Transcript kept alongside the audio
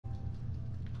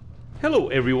Hello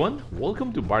everyone,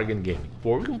 welcome to Bargain Gaming,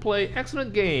 where we can play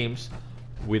excellent games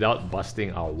without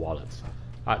busting our wallets.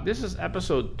 This is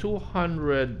episode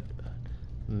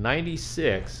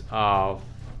 296 of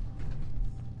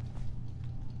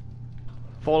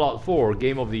Fallout 4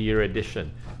 Game of the Year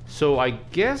Edition. So I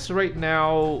guess right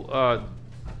now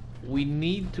we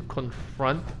need to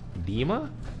confront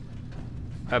Dima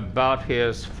about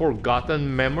his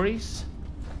forgotten memories.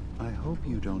 I hope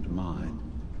you don't mind,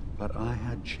 but I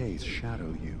had Chase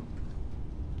shadow you.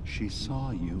 She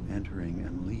saw you entering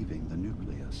and leaving the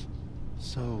nucleus.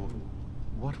 So,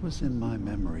 what was in my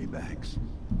memory banks?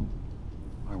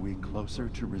 Are we closer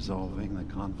to resolving the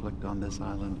conflict on this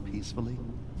island peacefully?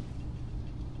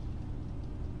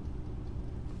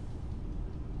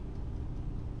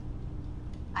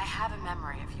 I have a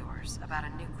memory of yours about a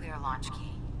nuclear launch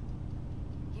key.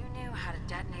 You knew how to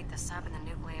detonate the sub in the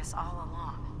nucleus all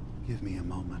along. Give me a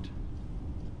moment.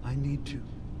 I need to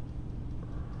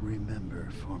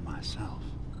remember for myself.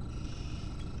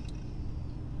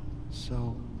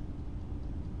 So,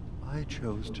 I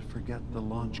chose to forget the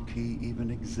launch key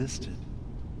even existed.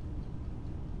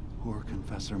 Poor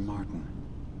Confessor Martin.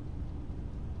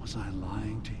 Was I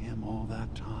lying to him all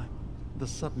that time? The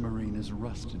submarine is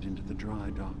rusted into the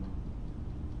dry dock.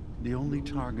 The only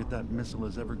target that missile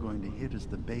is ever going to hit is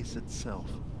the base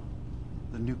itself.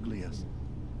 The nucleus.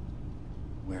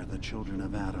 Where the children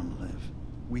of Adam live.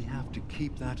 We have to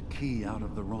keep that key out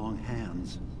of the wrong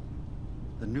hands.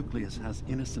 The nucleus has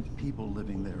innocent people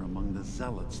living there among the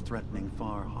zealots threatening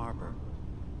Far Harbor.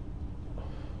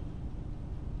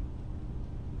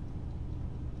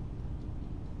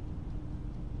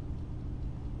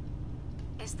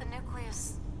 Is the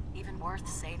nucleus even worth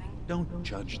saving? Don't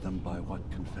judge them by what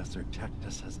Confessor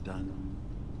Tectus has done.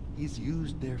 He's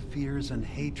used their fears and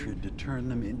hatred to turn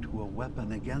them into a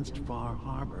weapon against Far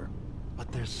Harbor.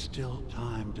 But there's still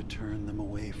time to turn them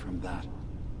away from that.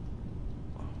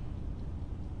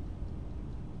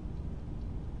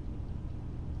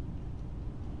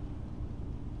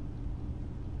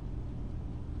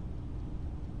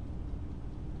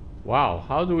 Wow,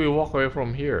 how do we walk away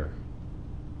from here?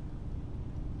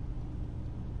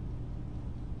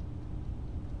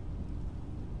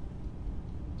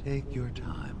 Take your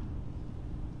time.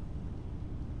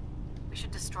 We should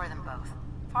destroy them both.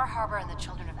 Far Harbor and the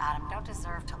children of Adam don't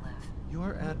deserve to live.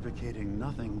 You're advocating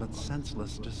nothing but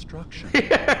senseless destruction.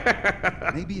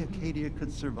 Maybe Acadia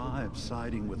could survive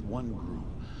siding with one group,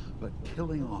 but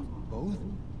killing off both?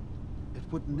 It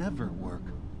would never work.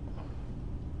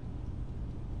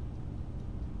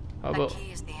 How That about...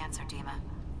 key is the answer, Dima.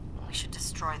 We should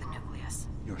destroy the nucleus.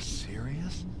 You're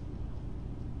serious?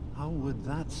 How would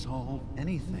that solve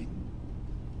anything?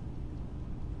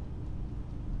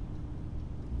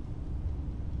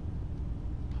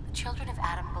 The children of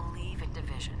Adam believe in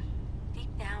division. Deep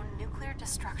down, nuclear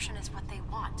destruction is what they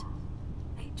want.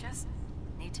 They just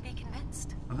need to be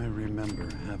convinced. I remember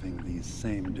having these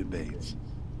same debates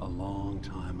a long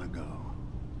time ago.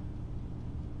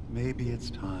 Maybe it's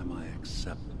time I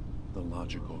accept the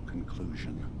logical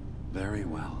conclusion. Very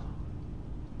well.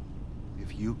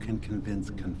 If you can convince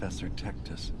Confessor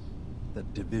Tectus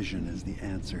that division is the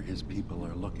answer his people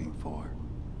are looking for,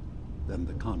 then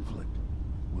the conflict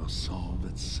will solve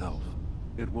itself.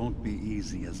 It won't be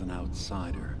easy as an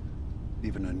outsider,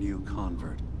 even a new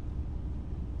convert.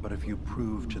 But if you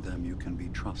prove to them you can be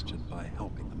trusted by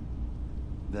helping them,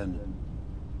 then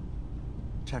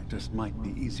Tectus might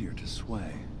be easier to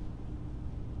sway.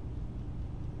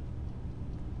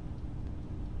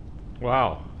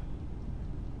 Wow.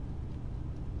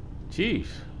 Jeez.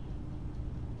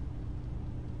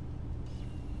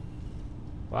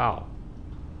 Wow.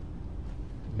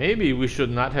 Maybe we should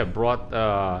not have brought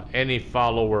any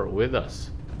follower with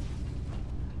us.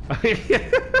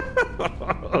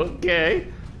 Okay.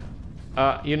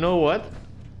 You know what?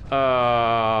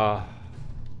 Huh.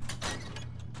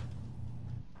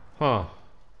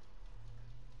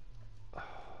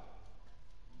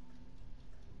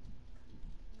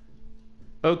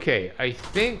 Okay, I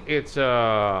think it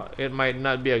might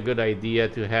not be a good idea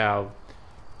to have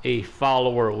a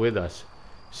follower with us.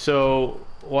 So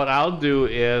what I'll do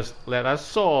is let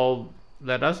us load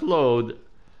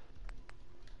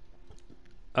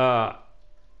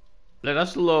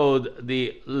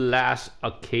the last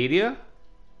Acadia,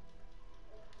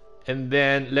 and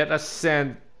then let us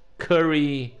send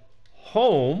Curry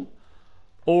home,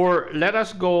 or let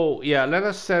us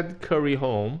send Curry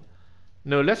home.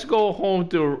 No, let's go home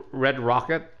to Red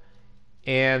Rocket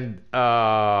and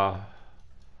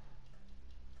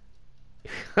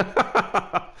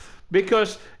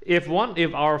because if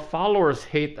our followers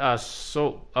hate us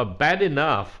so bad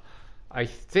enough, I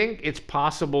think it's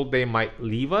possible they might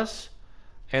leave us.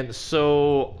 And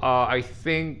so I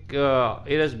think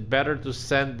it is better to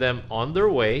send them on their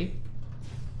way.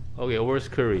 Okay, where's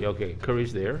Curry? Okay,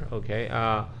 Curry's there. Okay.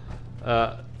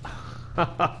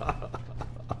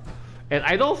 And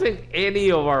I don't think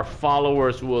any of our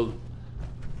followers will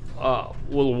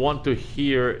want to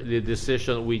hear the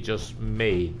decision we just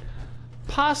made.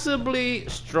 Possibly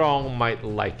Strong might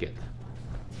like it,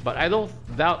 but I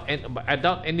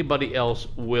doubt anybody else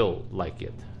will like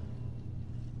it.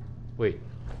 Wait,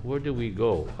 where do we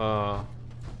go?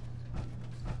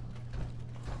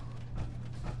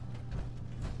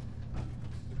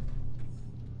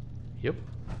 Yep,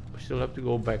 we still have to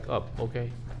go back up. Okay.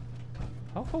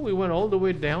 How come we went all the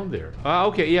way down there?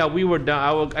 Okay, yeah, we were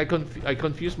down. I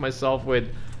confused myself with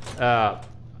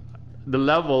the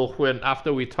level when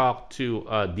after we talked to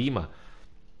Dima.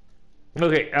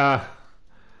 Okay,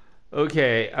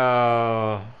 okay.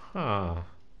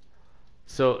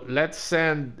 So let's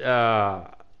send.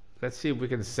 Let's see if we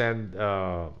can send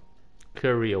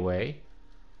Curry away.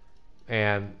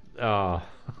 And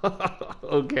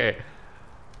okay.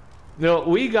 No,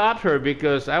 we got her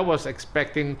because I was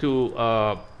expecting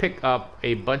to pick up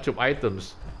a bunch of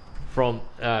items from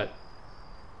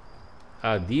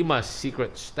Dima's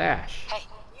secret stash. Hey,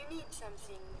 you need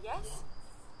something, yes?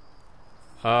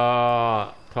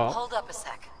 Talk? Hold up a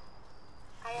sec.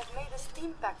 I have made a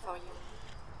steam pack for you.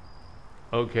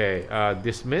 Okay,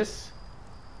 dismiss?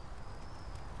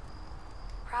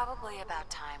 Probably about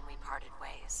time we parted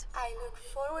ways. I look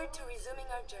forward to resuming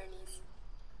our journeys.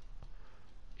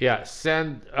 Yeah,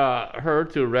 send her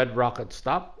to Red Rocket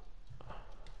Stop.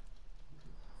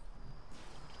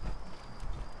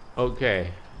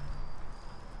 Okay.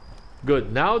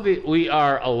 Good. Now that we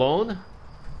are alone,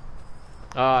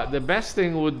 the best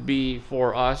thing would be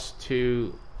for us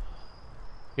to...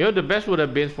 You know, the best would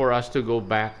have been for us to go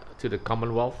back to the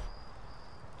Commonwealth.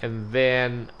 And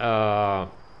then, yeah,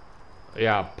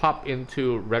 pop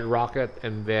into Red Rocket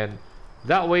and then...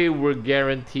 That way we're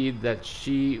guaranteed that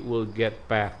she will get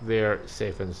back there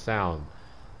safe and sound.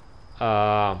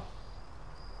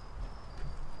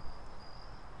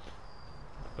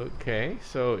 Okay,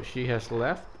 so she has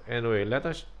left. Anyway, let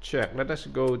us check. Let us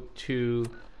go to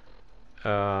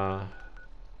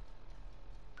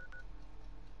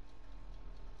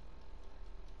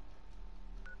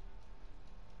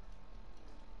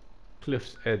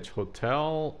Cliff's Edge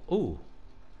Hotel. Ooh.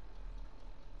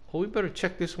 Oh, we better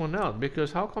check this one out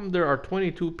because how come there are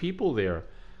 22 people there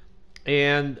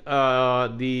and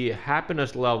the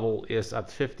happiness level is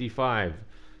at 55?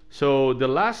 So the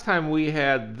last time we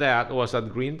had that was at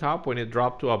Green Top when it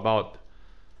dropped to about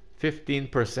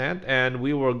 15%, and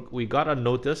we got a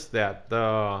notice that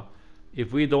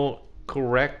if we don't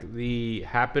correct the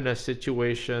happiness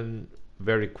situation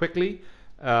very quickly,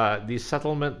 the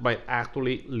settlement might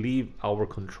actually leave our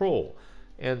control.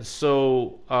 And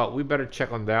so we better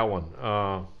check on that one.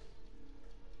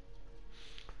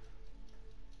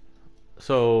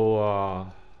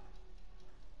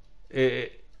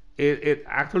 It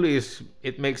actually is.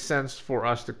 It makes sense for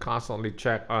us to constantly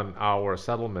check on our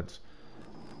settlements.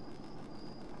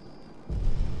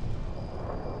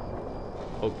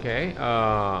 Okay.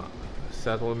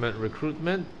 Settlement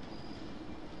recruitment.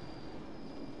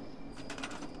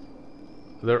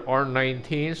 There are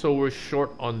 19, so we're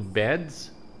short on beds.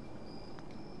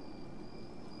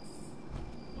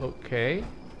 Okay.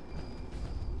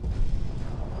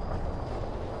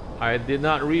 I did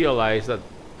not realize that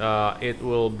it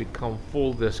will become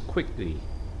full this quickly.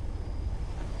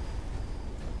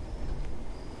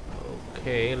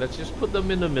 Okay, let's just put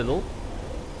them in the middle.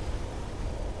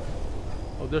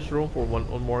 Oh, there's room for one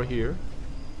more here.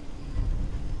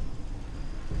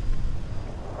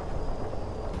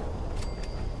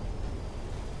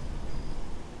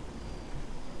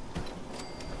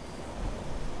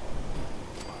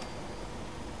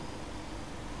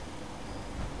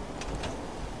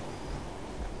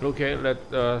 Okay, let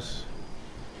us...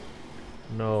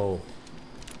 No.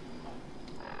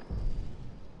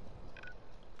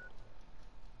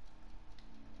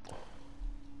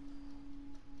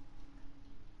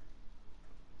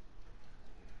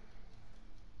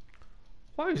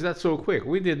 Why is that so quick?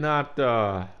 We did not...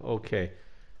 okay.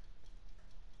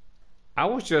 I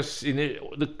was just... in it,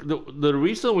 the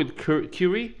reason with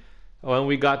Curie, when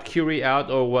we got Curie out,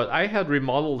 or what, I had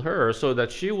remodeled her so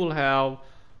that she will have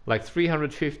like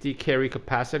 350 carry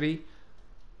capacity,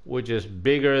 which is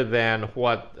bigger than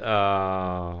what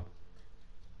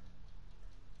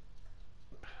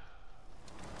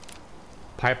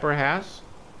Piper has.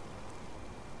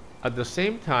 At the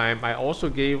same time, I also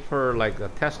gave her like a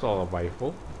test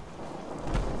rifle.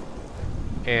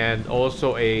 and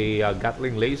also a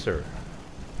Gatling laser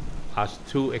as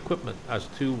two equipment, as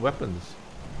two weapons.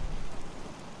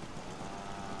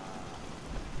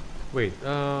 Wait,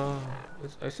 I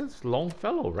said it's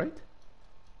Longfellow, right?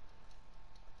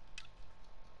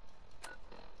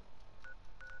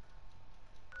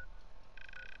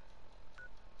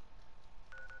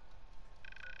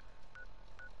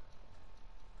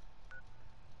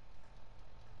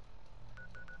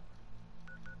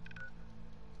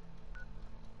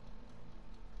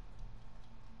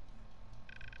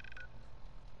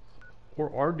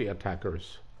 Or are the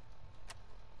attackers?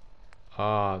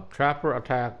 Trapper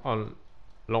attack on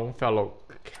Longfellow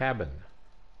cabin.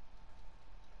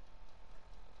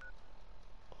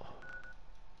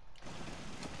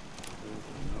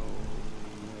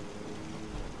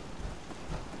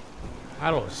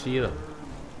 I don't see them.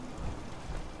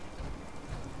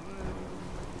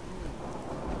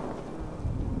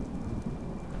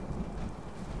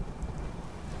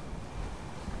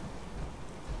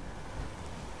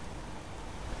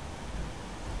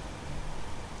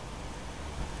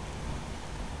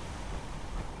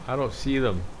 I don't see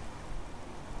them.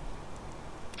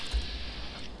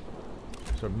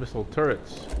 These are missile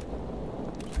turrets.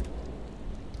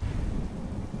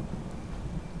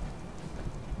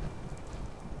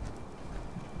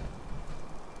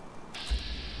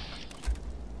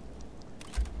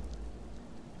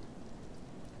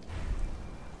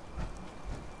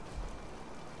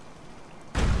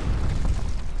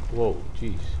 Whoa,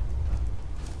 jeez.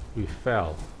 We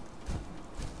fell.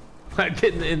 I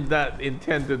didn't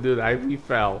intend to do that. We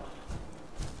fell.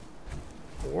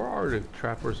 Where are the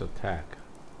trappers' attack?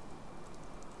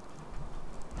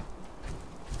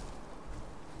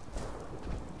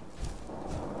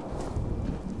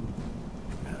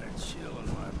 Now that chill in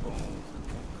my bones.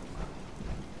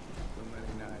 So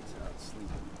many nights out sleeping.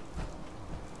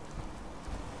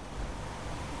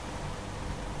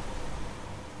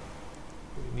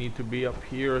 We need to be up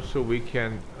here so we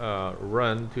can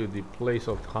run to the place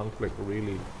of conflict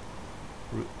really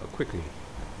quickly.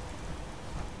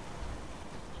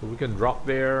 So we can drop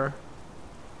there.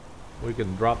 We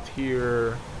can drop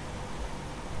here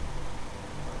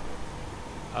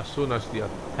as soon as the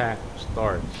attack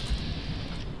starts.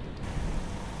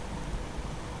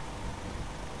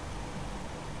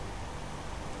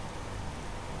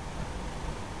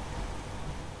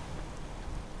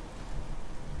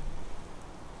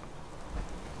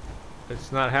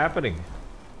 It's not happening.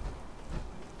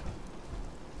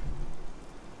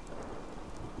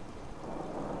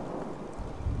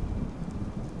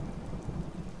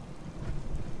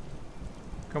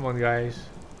 Come on, guys.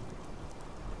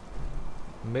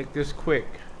 Make this quick.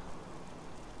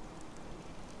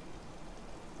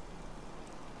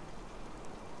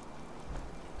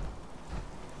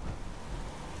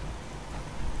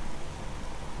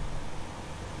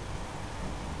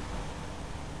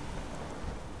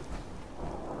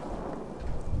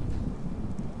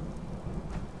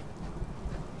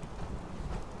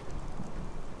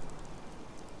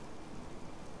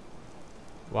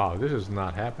 Wow, this is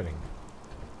not happening.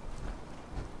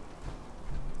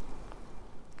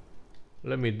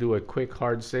 Let me do a quick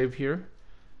hard save here.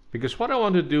 Because what I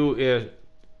want to do is,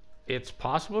 it's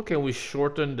possible, can we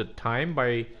shorten the time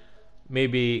by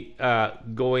maybe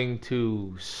going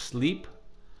to sleep?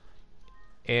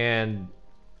 And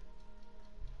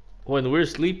when we're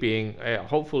sleeping,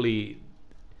 hopefully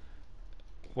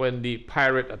when the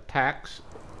pirate attacks,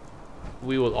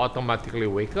 we will automatically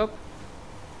wake up.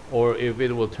 Or if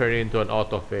it will turn into an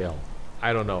auto fail.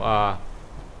 I don't know.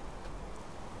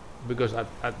 Because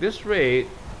at this rate,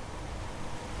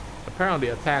 apparently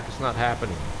attack is not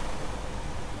happening.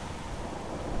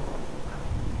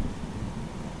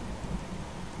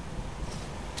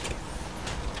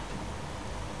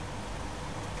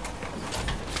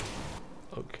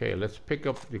 Okay, let's pick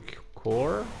up the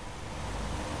core.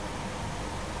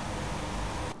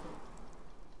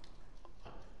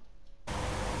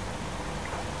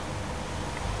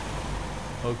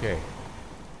 Okay.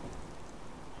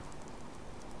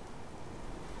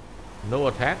 No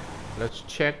attack. Let's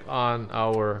check on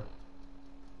our...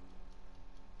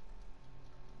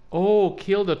 Oh,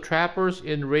 kill the trappers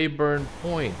in Rayburn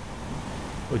Point.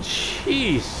 Oh,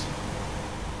 jeez.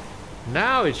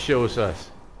 Now it shows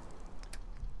us.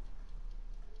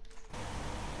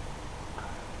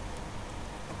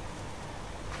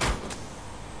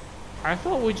 I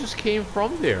thought we just came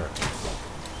from there.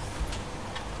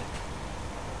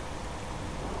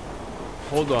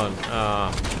 Hold on.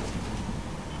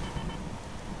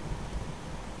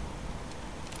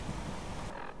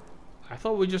 I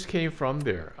thought we just came from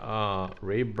there.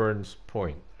 Rayburn's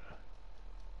Point.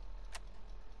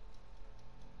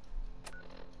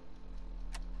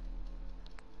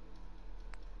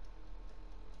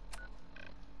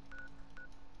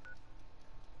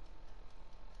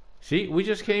 See, we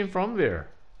just came from there.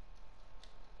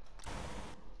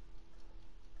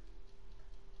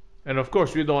 And of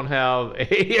course, we don't have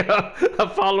a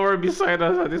follower beside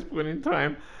us at this point in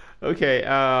time. Okay,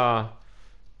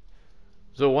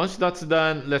 so once that's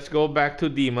done, let's go back to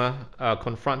Dima,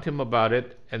 confront him about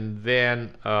it, and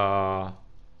then I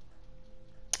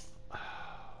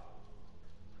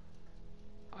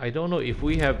don't know if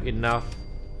we have enough.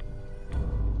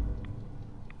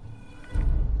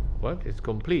 What? It's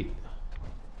complete.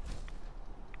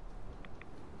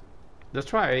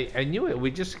 That's right. I knew it.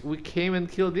 We came and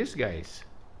killed these guys.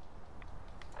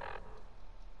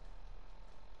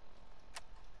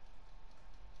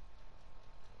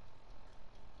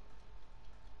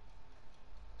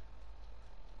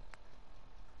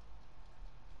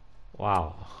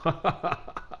 Wow.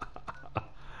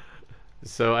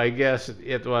 So I guess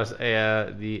it was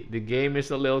the game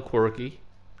is a little quirky.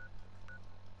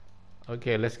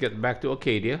 Okay, let's get back to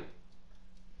Arcadia.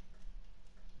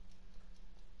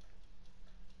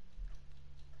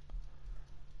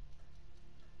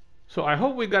 So I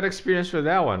hope we got experience for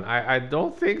that one. I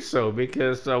don't think so,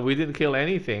 because we didn't kill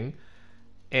anything,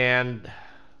 and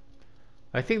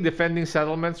I think defending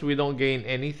settlements we don't gain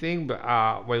anything,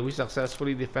 but when we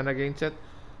successfully defend against it,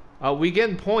 we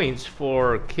gain points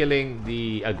for killing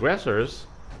the aggressors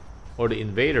or the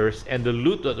invaders, and the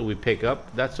loot that we pick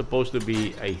up, that's supposed to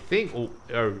be, I think,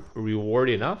 a reward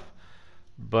enough.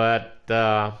 But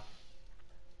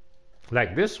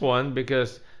like this one,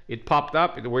 because it popped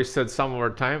up, it wasted some of our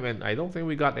time, and I don't think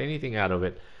we got anything out of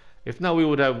it. If not, we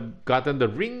would have gotten the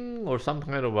ring or some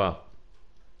kind of a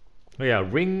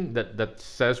ring that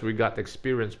says we got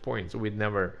experience points. We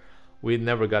never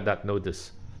got that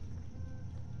notice.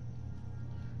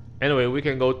 Anyway, we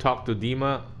can go talk to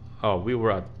Dima. Oh, we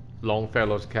were at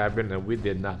Longfellow's cabin and we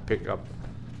did not pick up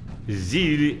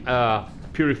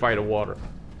purified water.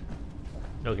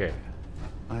 Okay.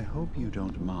 I hope you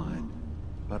don't mind,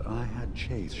 but I had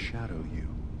Chase shadow you.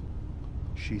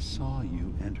 She saw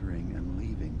you entering and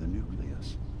leaving the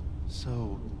nucleus.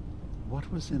 So,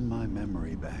 what was in my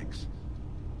memory banks?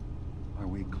 Are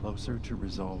we closer to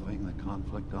resolving the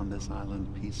conflict on this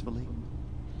island peacefully?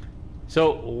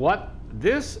 So what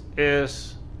this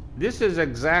is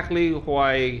exactly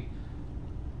why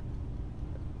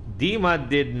Dima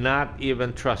did not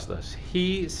even trust us.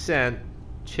 He sent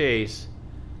Chase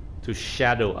to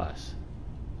shadow us.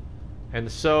 And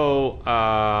so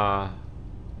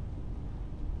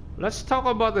let's talk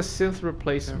about the synth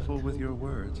replacement. Careful with your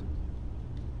words.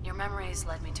 Your memories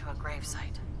led me to a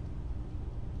gravesite.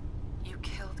 You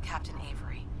killed Captain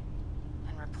Avery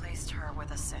and replaced her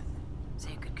with a synth so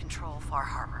you could control Far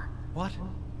Harbor. What?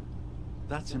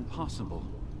 That's impossible.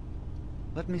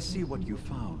 Let me see what you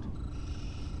found.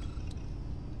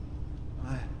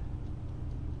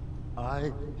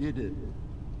 I did it.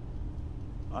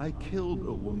 I killed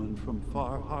a woman from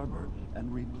Far Harbor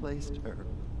and replaced her.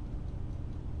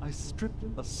 I stripped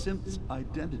a synth's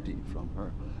identity from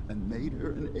her and made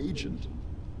her an agent.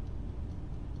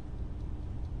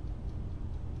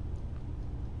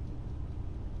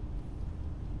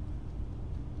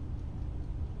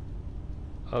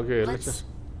 Okay, let's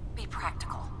be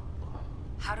practical.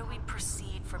 How do we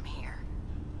proceed from here?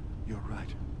 You're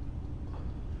right.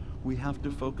 We have to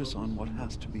focus on what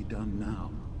has to be done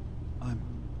now. I'm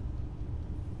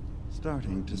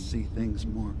starting to see things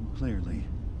more clearly.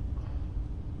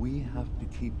 We have to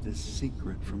keep this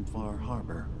secret from Far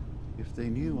Harbor. If they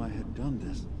knew I had done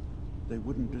this, they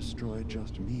wouldn't destroy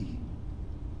just me.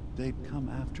 They'd come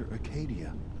after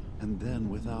Arcadia, and then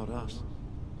without us,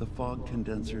 the fog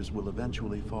condensers will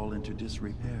eventually fall into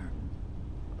disrepair.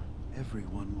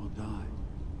 Everyone will die.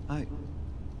 I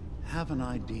have an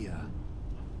idea.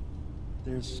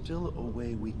 There's still a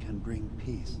way we can bring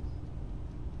peace.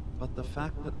 But the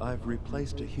fact that I've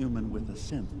replaced a human with a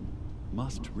synth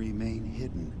must remain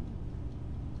hidden.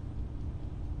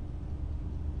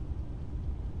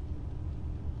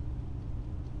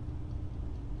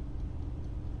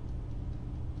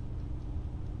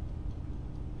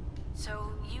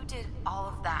 So you did all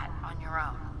of that on your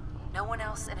own? No one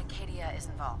else in Acadia is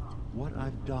involved? What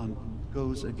I've done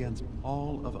goes against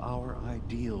all of our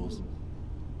ideals.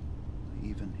 I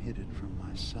even hid it from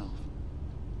myself.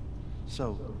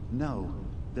 So, no,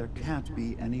 there can't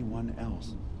be anyone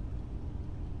else.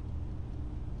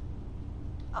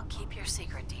 I'll keep your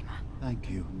secret, Dima. Thank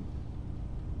you.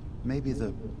 Maybe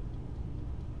the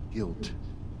guilt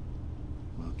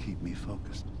will keep me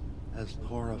focused. As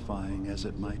horrifying as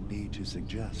it might be to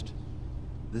suggest,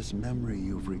 this memory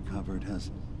you've recovered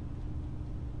has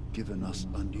given us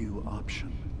a new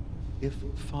option. If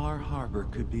Far Harbor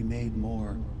could be made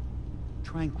more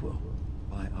tranquil,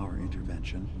 by our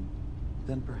intervention,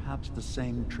 then perhaps the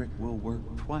same trick will work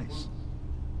twice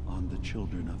on the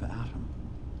children of Atom.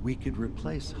 We could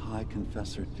replace High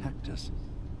Confessor Tectus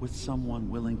with someone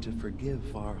willing to forgive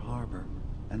Far Harbor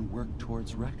and work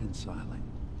towards reconciling.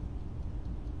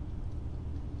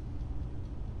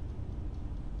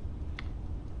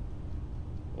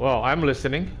 Well, I'm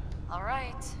listening. All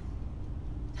right.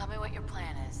 Tell me what your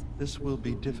plan is. This will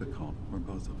be difficult for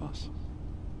both of us,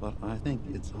 but I think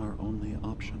it's our only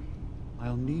option.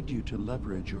 I'll need you to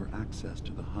leverage your access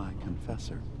to the High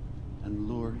Confessor and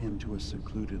lure him to a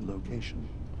secluded location.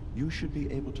 You should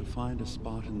be able to find a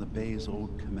spot in the Bay's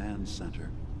old command center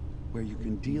where you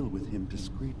can deal with him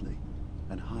discreetly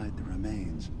and hide the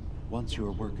remains. Once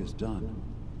your work is done,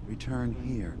 return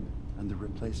here and the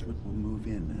replacement will move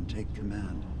in and take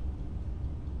command.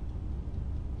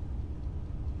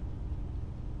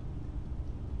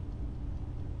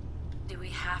 Do we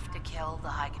have to kill the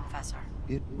High Confessor?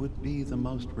 It would be the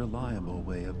most reliable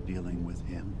way of dealing with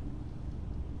him.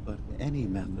 But any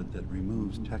method that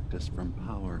removes Tectus from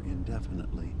power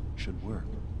indefinitely should work.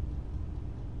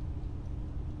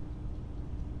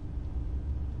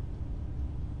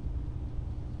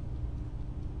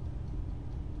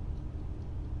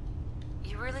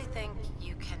 You really think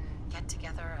you can get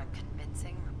together a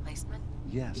convincing replacement?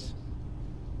 Yes.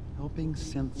 Helping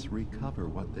synths recover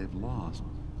what they've lost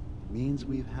means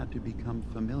we've had to become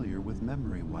familiar with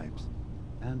memory wipes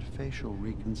and facial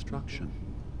reconstruction.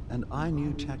 And I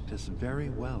knew Tectus very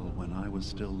well when I was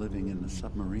still living in the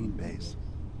submarine base.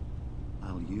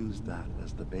 I'll use that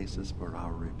as the basis for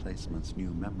our replacement's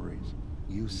new memories.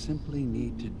 You simply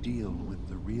need to deal with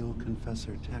the real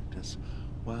Confessor Tectus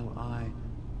while I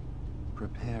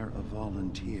prepare a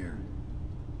volunteer.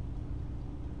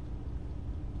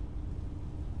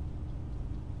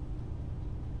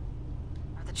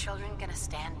 Are the children gonna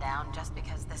stand down just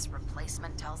because this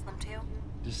replacement tells them to?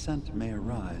 Dissent may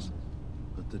arise,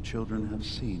 but the children have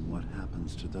seen what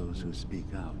happens to those who speak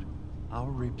out.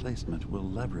 Our replacement will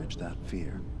leverage that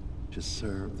fear to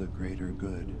serve the greater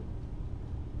good.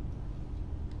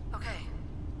 Okay.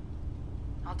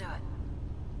 I'll do it.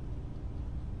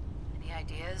 Any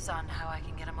ideas on how I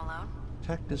can get him alone?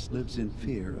 Tectus lives in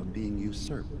fear of being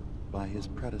usurped by his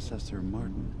predecessor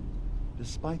Martin.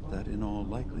 Despite that, in all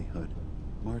likelihood,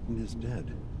 Martin is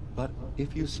dead. But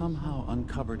if you somehow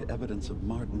uncovered evidence of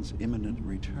Martin's imminent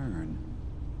return,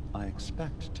 I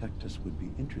expect Tectus would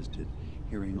be interested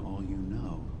hearing all you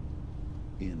know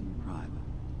in private.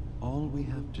 All we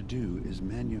have to do is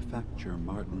manufacture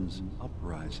Martin's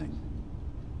uprising.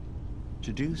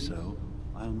 To do so,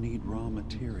 I'll need raw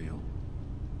material.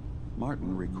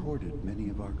 Martin recorded many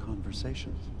of our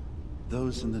conversations.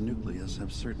 Those in the nucleus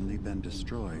have certainly been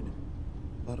destroyed,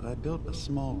 but I built a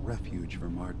small refuge for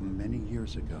Martin many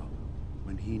years ago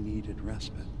when he needed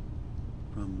respite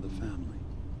from the family.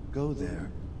 Go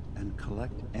there and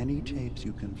collect any tapes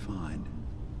you can find.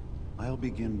 I'll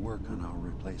begin work on our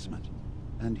replacement.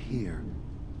 And here,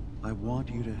 I want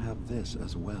you to have this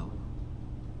as well,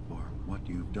 for what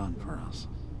you've done for us.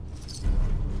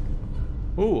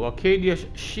 Ooh, Arcadia's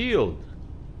shield.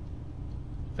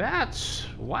 That's...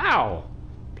 wow.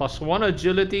 +1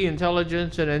 agility,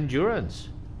 intelligence, and endurance.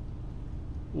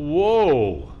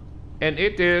 Whoa. And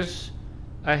it is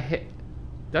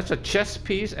that's a chest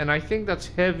piece, and I think that's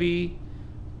heavy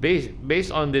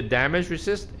based on the damage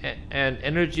resist and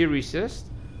energy resist.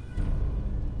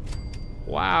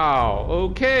 Wow.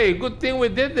 Okay, good thing we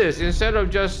did this instead of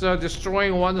just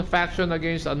destroying one faction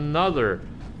against another.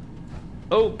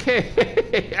 Okay.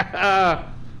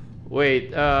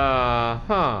 Wait,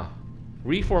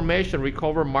 reformation,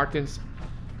 recover Martin's.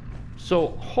 So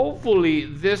hopefully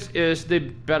this is the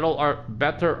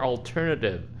better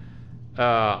alternative.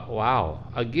 Wow.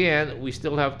 Again, we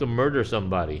still have to murder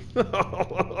somebody.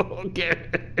 Okay.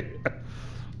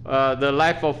 The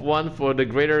life of one for the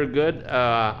greater good.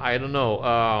 I don't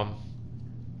know.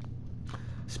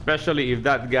 Especially if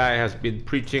that guy has been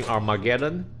preaching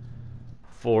Armageddon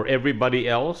for everybody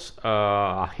else,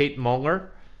 a hate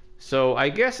monger. So I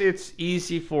guess it's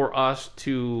easy for us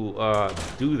to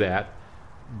do that.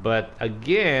 But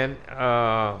again,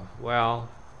 well,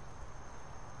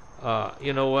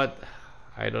 you know what?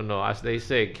 I don't know. As they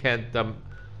say, can't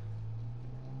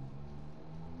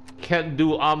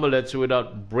do omelets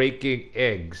without breaking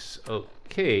eggs.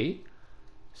 Okay.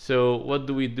 So what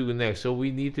do we do next? So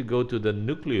we need to go to the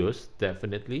nucleus,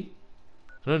 definitely.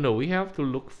 No, we have to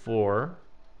look for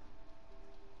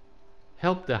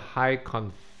help the High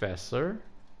Confessor.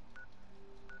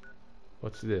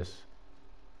 What's this?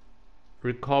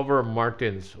 Recover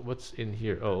Martins. What's in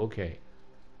here? Oh, okay.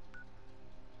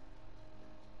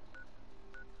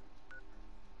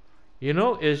 You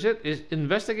know, is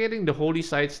investigating the holy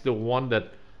sites the one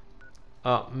that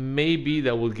maybe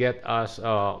that will get us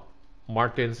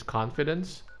Martin's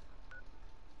confidence?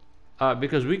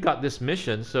 Because we got this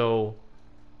mission, so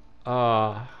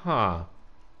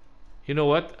you know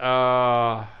what?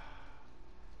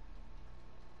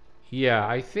 Yeah,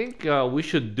 I think we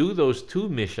should do those 2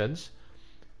 missions,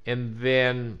 and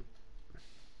then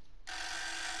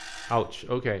ouch.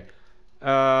 Okay.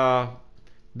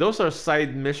 Those are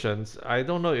side missions. I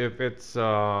don't know if it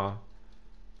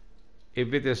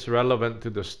is relevant to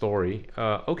the story.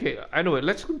 Okay, anyway,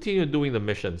 let's continue doing the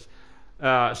missions.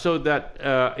 So that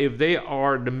if they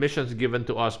are the missions given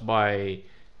to us by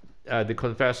the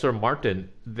Confessor Martin,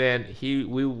 then he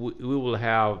will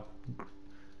have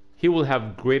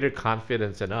greater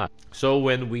confidence in us. So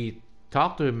when we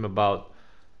talk to him about,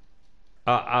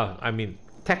 I mean,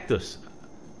 Tectus,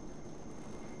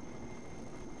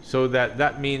 so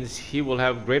that means he will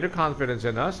have greater confidence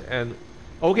in us. And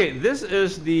okay, this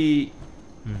is the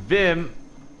Vim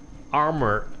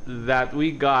armor that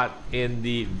we got in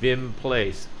the Vim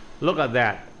place. Look at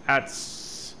that.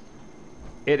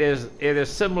 It is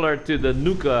similar to the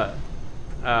Nuka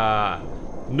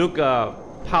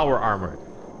power armor.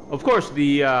 Of course,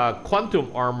 the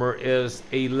quantum armor is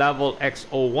a level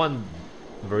X01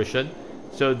 version.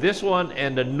 So this one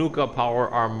and the Nuka power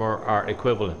armor are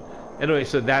equivalent. Anyway,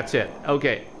 so that's it.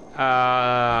 Okay.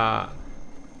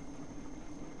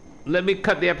 Let me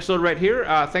cut the episode right here.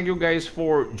 Thank you guys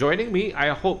for joining me. I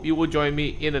hope you will join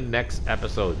me in the next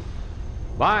episode.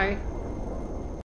 Bye.